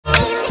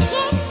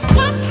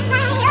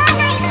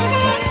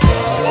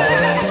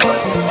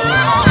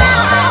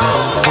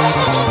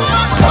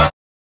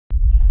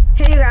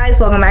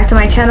to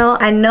my channel.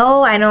 I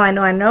know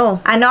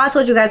I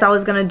told you guys I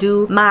was gonna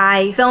do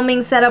my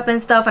filming setup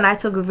and stuff, and I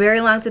took very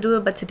long to do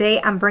it, but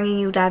today I'm bringing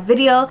you that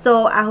video.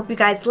 So I hope you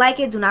guys like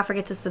it. Do not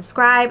forget to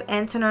subscribe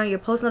and turn on your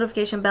post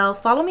notification bell.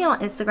 Follow me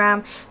on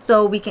Instagram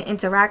so we can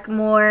interact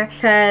more,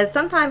 because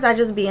sometimes I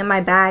just be in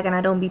my bag and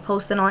I don't be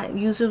posting on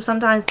YouTube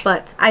sometimes,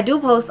 but I do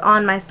post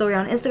on my story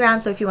on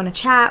Instagram. So if you want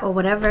to chat or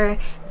whatever,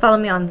 follow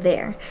me on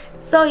there.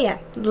 So yeah,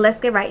 let's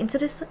get right into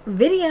this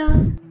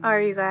video.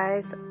 Alright you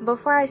guys,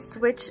 before I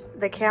switch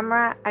the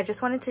camera, I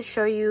just wanted to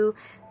show you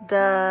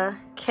the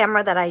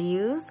camera that I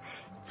use.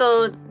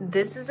 So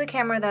this is the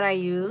camera that I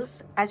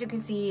use. As you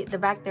can see, the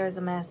back there is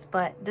a mess,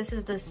 but this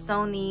is the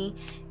Sony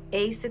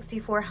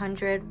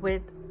a6400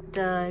 with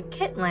the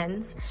kit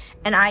lens,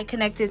 and I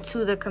connected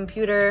to the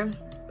computer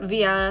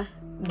via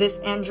this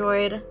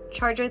Android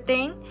charger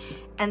thing,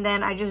 and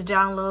then I just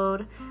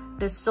download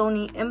the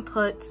Sony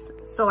inputs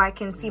so I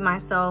can see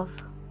myself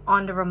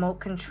on the remote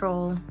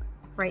control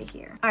right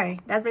here. All right,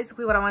 that's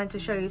basically what I wanted to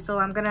show you. So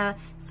I'm gonna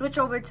switch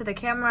over to the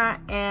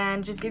camera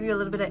and just give you a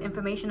little bit of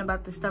information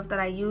about the stuff that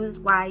I use,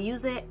 why I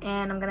use it,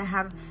 and I'm gonna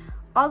have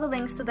all the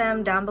links to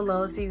them down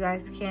below so you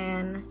guys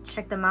can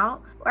check them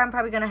out, or I'm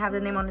probably gonna have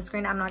the name on the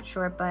screen, I'm not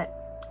sure, but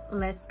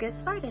let's get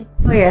started.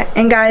 Oh yeah,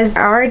 and guys,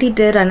 I already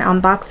did an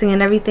unboxing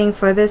and everything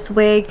for this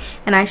wig,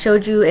 and I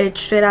showed you it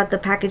straight out the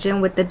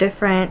packaging with the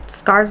different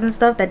scarves and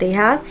stuff that they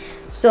have.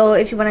 So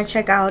if you want to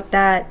check out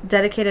that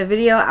dedicated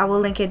video, I will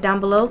link it down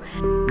below.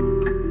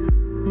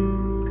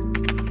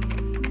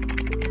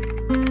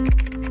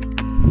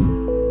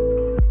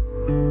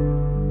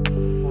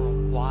 For a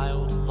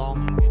wild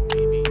longing it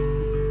may be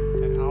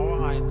that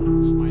our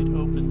eyelids might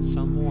open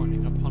some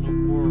morning upon a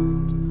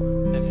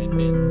world that had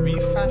been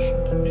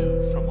refashioned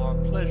anew from our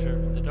pleasure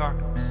in the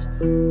darkness.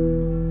 A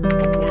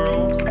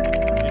world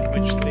in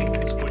which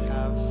things would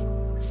have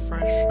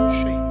fresh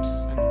shapes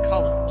and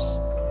colors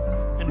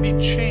and be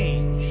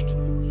changed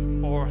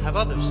or have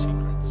other secrets.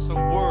 A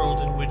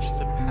world in which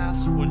the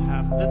past would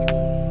have little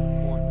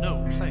or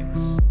no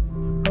place.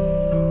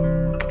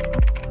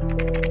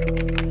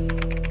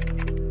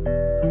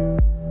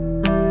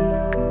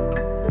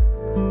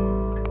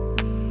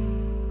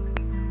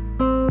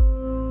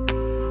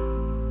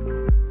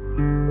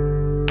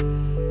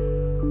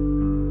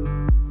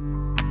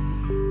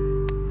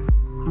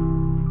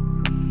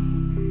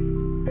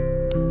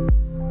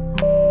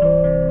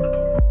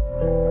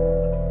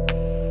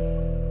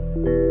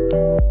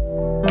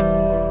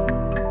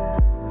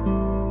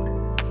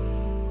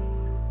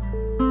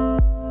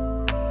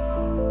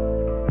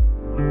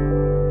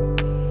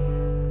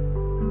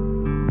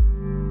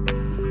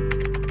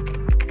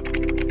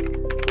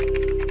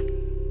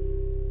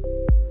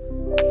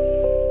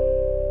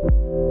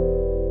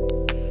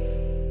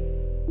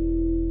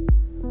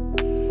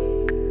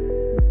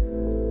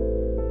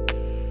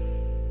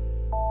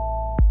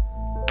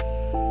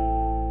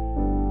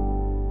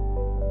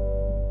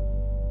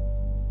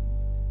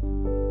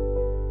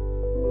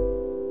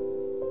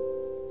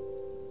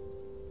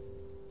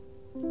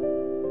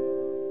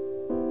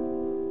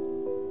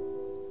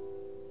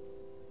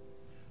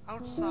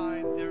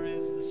 Outside there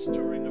is the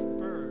stirring of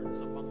birds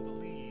among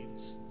the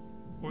leaves,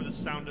 or the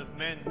sound of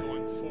men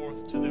going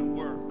forth to their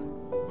work,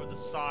 or the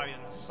sigh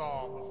and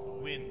sob of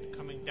the wind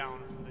coming down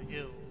from the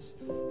hills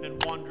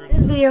and wandering.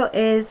 This video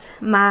is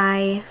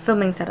my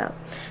filming setup.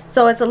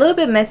 So it's a little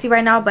bit messy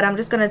right now, but I'm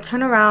just gonna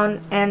turn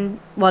around and,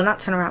 well, not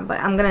turn around, but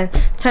I'm gonna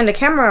turn the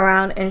camera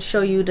around and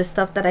show you the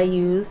stuff that I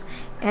use.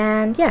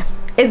 And yeah,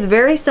 it's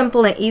very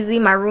simple and easy.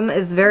 My room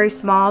is very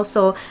small,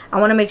 so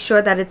I want to make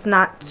sure that it's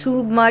not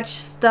too much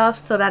stuff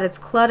so that it's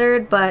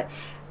cluttered, but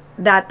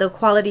that the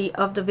quality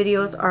of the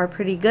videos are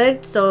pretty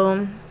good.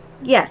 So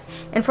yeah,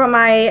 and for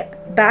my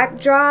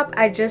backdrop,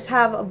 I just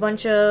have a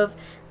bunch of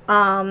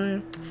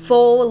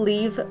faux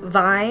leaf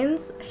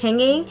vines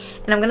hanging,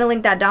 and I'm gonna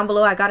link that down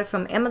below. I got it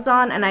from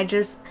Amazon, and I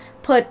just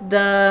put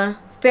the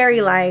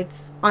fairy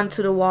lights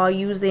onto the wall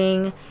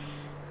using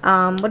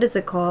what is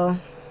it called?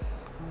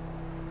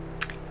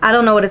 I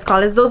don't know what it's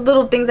called. It's those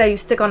little things that you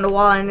stick on the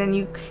wall, and then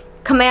you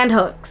command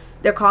hooks.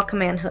 They're called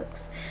command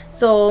hooks.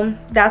 So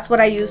that's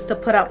what I use to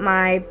put up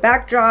my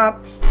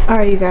backdrop.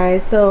 Alright you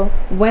guys, so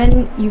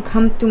when you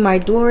come through my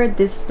door,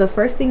 this is the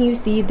first thing you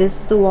see. This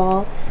is the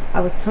wall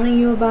I was telling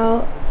you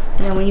about.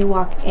 And then when you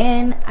walk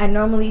in, I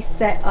normally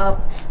set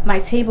up my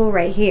table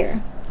right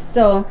here.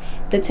 So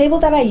the table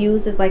that I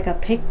use is like a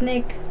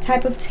picnic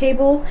type of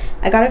table.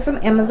 I got it from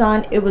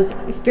Amazon. It was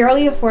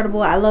fairly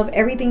affordable. I love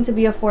everything to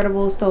be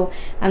affordable, so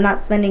I'm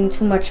not spending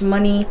too much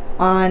money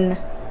on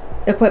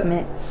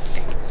equipment.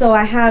 So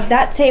I have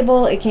that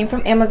table. It came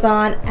from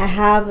Amazon. I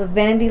have a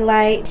vanity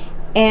light,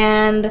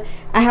 and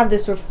I have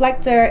this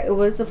reflector. It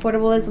was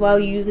affordable as well.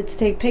 You use it to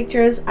take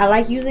pictures. I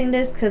like using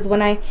this because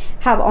when I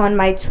have on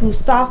my two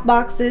soft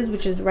boxes,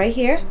 which is right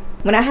here,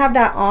 when I have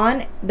that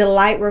on, the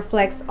light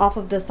reflects off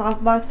of the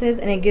soft boxes,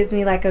 and it gives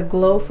me like a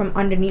glow from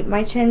underneath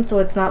my chin, so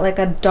it's not like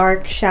a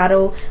dark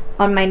shadow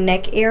on my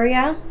neck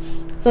area.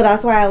 So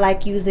that's why I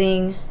like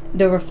using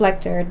the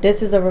reflector.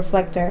 This is a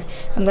reflector.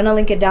 I'm gonna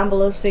link it down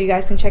below so you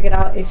guys can check it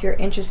out if you're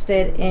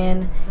interested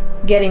in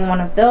getting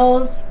one of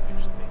those.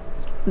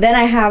 Then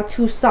I have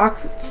two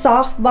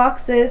soft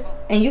boxes,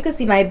 and you can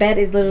see my bed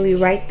is literally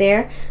right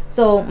there.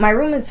 So my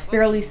room is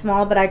fairly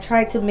small, but I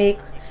try to make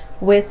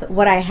with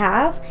what I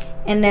have.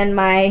 And then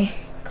my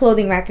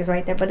clothing rack is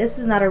right there, but this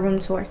is not a room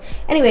tour.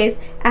 Anyways,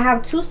 I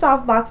have two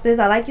soft boxes.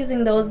 I like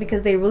using those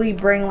because they really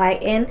bring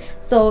light in.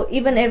 So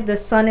even if the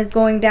sun is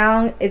going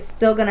down, it's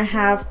still gonna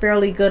have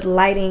fairly good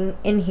lighting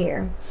in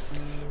here.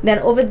 Then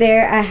over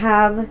there I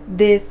have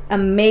this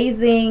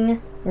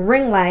amazing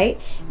ring light,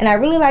 and I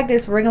really like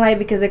this ring light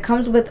because it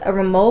comes with a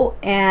remote,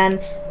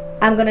 and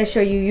I'm gonna show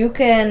you. You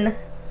can,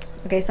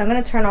 okay, so I'm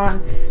gonna turn on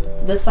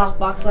the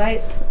softbox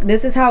lights.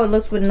 This is how it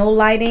looks with no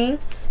lighting,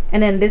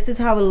 and then this is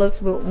how it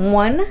looks with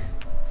one.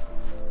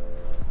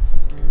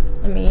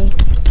 Let me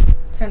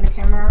turn the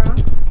camera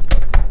around.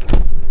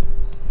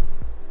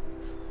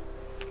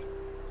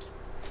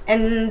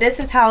 And this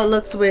is how it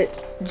looks with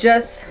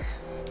just,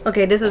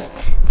 okay, this is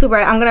too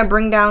bright. I'm gonna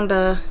bring down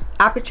the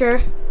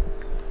aperture.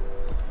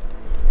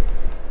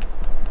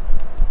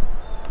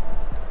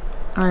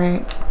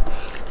 Alright,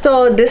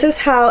 so this is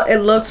how it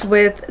looks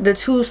with the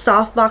two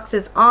soft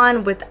boxes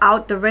on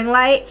without the ring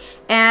light,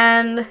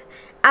 and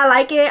I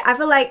like it. I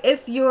feel like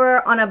if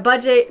you're on a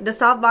budget, the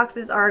soft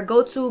boxes are a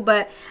go-to,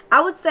 but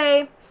I would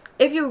say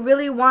if you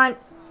really want,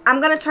 I'm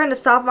gonna turn the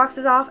soft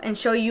boxes off and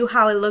show you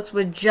how it looks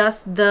with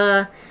just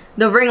the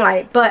ring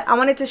light. But I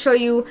wanted to show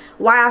you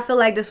why I feel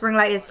like this ring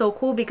light is so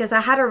cool, because I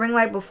had a ring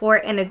light before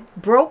and it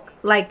broke.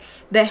 Like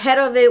the head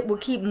of it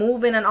would keep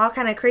moving and all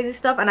kind of crazy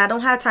stuff, and I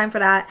don't have time for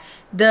that.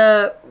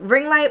 The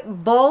ring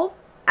light bulb,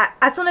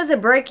 as soon as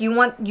it breaks, you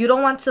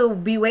don't want to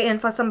be waiting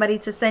for somebody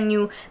to send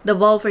you the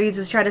bulb for you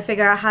to try to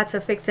figure out how to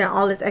fix it and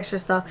all this extra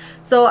stuff.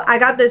 So I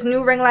got this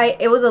new ring light.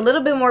 It was a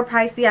little bit more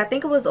pricey. I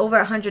think it was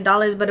over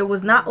 $100, but it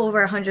was not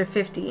over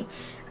 $150.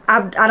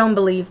 I don't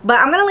believe, but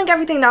I'm gonna link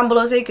everything down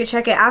below so you can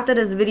check it after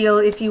this video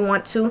if you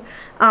want to.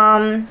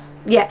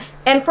 Yeah,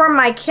 and for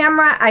my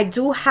camera, I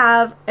do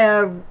have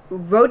a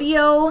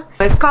Rodeo,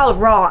 it's called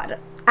Rode.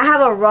 I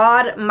have a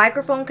Rode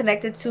microphone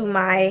connected to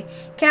my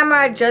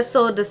camera just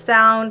so the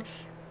sound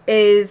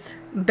is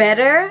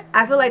better.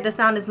 I feel like the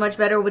sound is much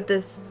better with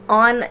this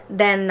on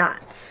than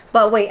not.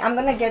 But wait, I'm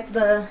gonna get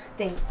the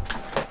thing.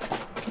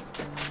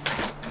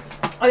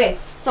 Okay,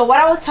 so what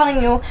I was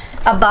telling you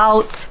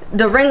about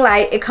the ring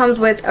light, it comes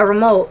with a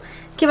remote.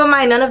 Keep in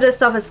mind, none of this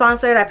stuff is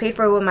sponsored. I paid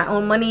for it with my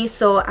own money,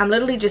 so I'm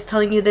literally just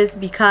telling you this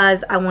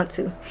because I want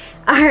to.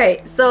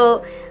 Alright,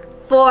 so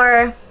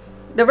for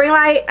the ring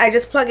light, I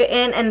just plug it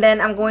in and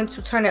then I'm going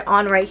to turn it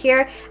on right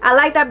here. I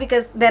like that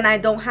because then I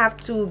don't have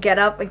to get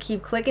up and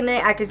keep clicking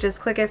it. I could just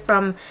click it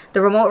from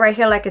the remote right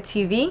here like a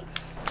TV.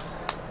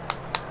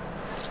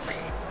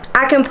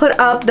 I can put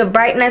up the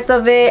brightness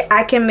of it.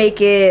 I can make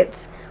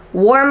it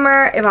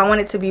warmer if I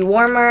want it to be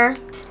warmer.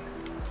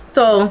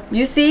 So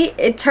you see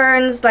it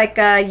turns like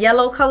a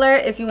yellow color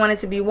if you want it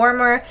to be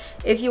warmer.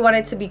 If you want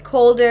it to be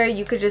colder,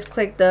 you could just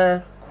click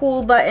the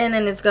cool button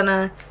and it's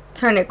gonna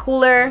turn it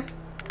cooler.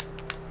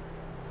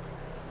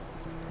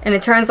 And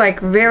it turns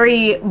like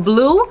very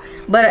blue,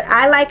 but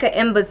I like an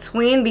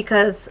in-between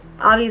because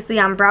obviously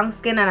I'm brown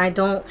skin and I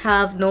don't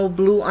have no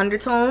blue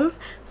undertones,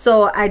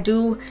 so I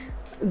do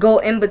go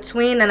in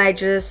between and I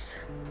just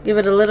give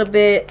it a little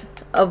bit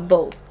of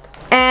both.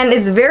 And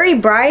it's very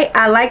bright.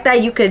 I like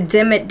that you could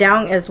dim it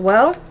down as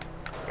well.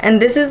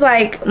 And this is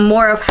like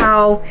more of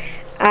how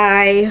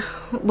I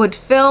would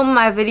film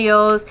my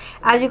videos.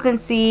 As you can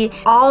see,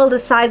 all the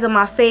sides of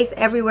my face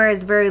everywhere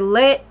is very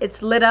lit.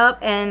 It's lit up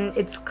and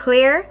it's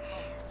clear.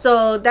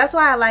 So that's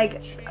why I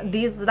like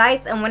these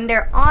lights, and when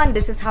they're on,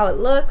 this is how it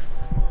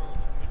looks.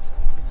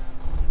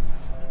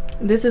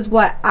 This is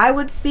what I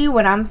would see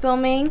when I'm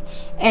filming,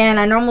 and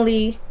I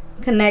normally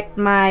connect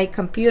my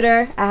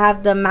computer. I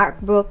have the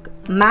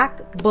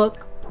MacBook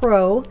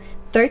Pro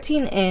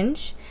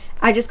 13-inch.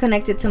 I just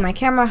connected to my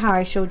camera how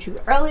I showed you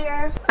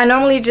earlier. I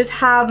normally just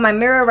have my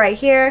mirror right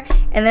here,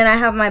 and then I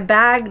have my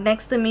bag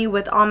next to me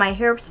with all my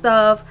hair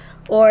stuff,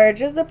 or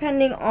just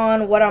depending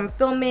on what I'm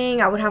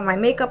filming, I would have my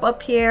makeup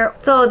up here.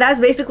 So that's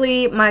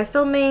basically my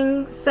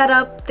filming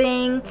setup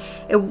thing.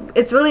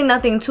 It's really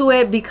nothing to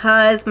it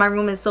because my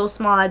room is so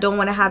small. I don't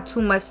want to have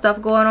too much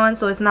stuff going on,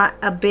 so it's not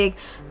a big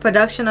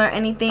production or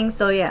anything.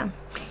 So yeah,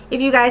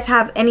 if you guys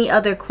have any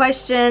other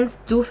questions,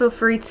 do feel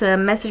free to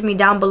message me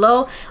down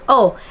below.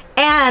 Oh,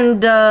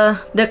 and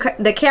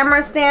the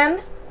camera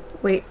stand,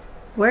 wait,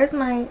 where's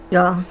my,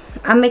 y'all,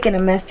 I'm making a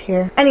mess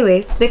here.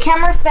 Anyways, the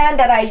camera stand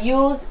that I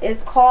use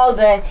is called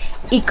the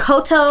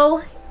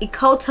Ikoto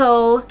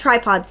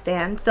tripod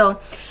stand. So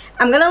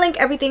I'm gonna link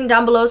everything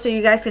down below so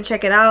you guys can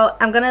check it out.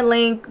 I'm gonna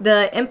link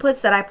the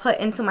inputs that I put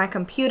into my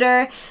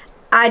computer.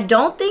 I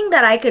don't think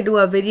that I could do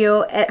a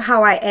video at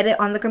how I edit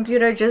on the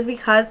computer just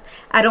because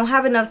I don't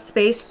have enough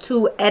space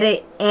to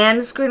edit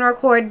and screen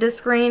record the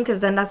screen, because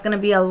then that's gonna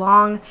be a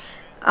long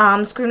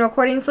screen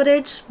recording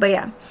footage. But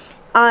yeah,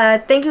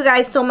 thank you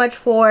guys so much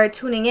for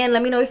tuning in.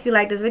 Let me know if you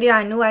like this video.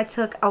 I knew I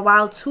took a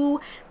while to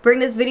bring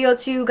this video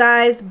to you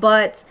guys,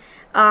 but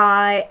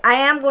I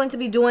am going to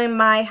be doing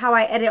my how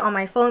I edit on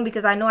my phone,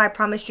 because I know I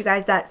promised you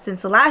guys that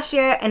since the last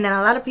year, and then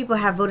a lot of people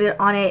have voted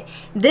on it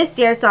this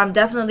year. So I'm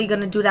definitely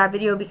going to do that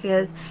video,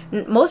 because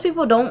most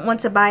people don't want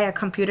to buy a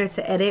computer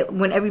to edit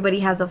when everybody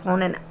has a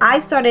phone. And I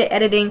started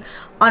editing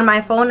on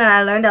my phone, and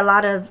I learned a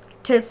lot of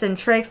tips and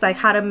tricks, like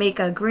how to make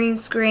a green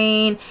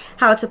screen,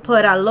 how to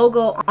put a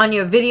logo on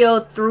your video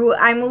through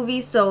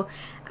iMovie. So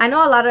I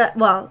know a lot of,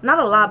 well, not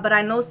a lot, but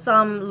I know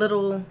some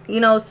little, you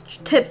know,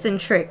 tips and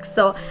tricks.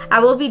 So I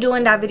will be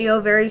doing that video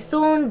very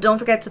soon. Don't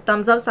forget to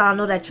thumbs up so I'll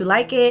know that you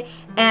like it.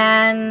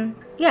 And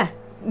yeah,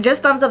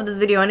 just thumbs up this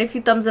video. And if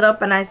you thumbs it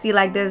up and I see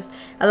like there's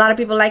a lot of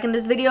people liking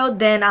this video,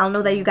 then I'll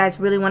know that you guys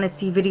really want to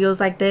see videos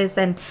like this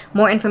and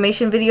more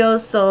information videos.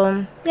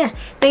 So yeah,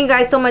 thank you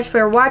guys so much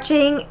for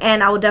watching,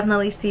 and I will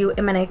definitely see you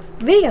in my next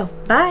video.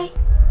 Bye.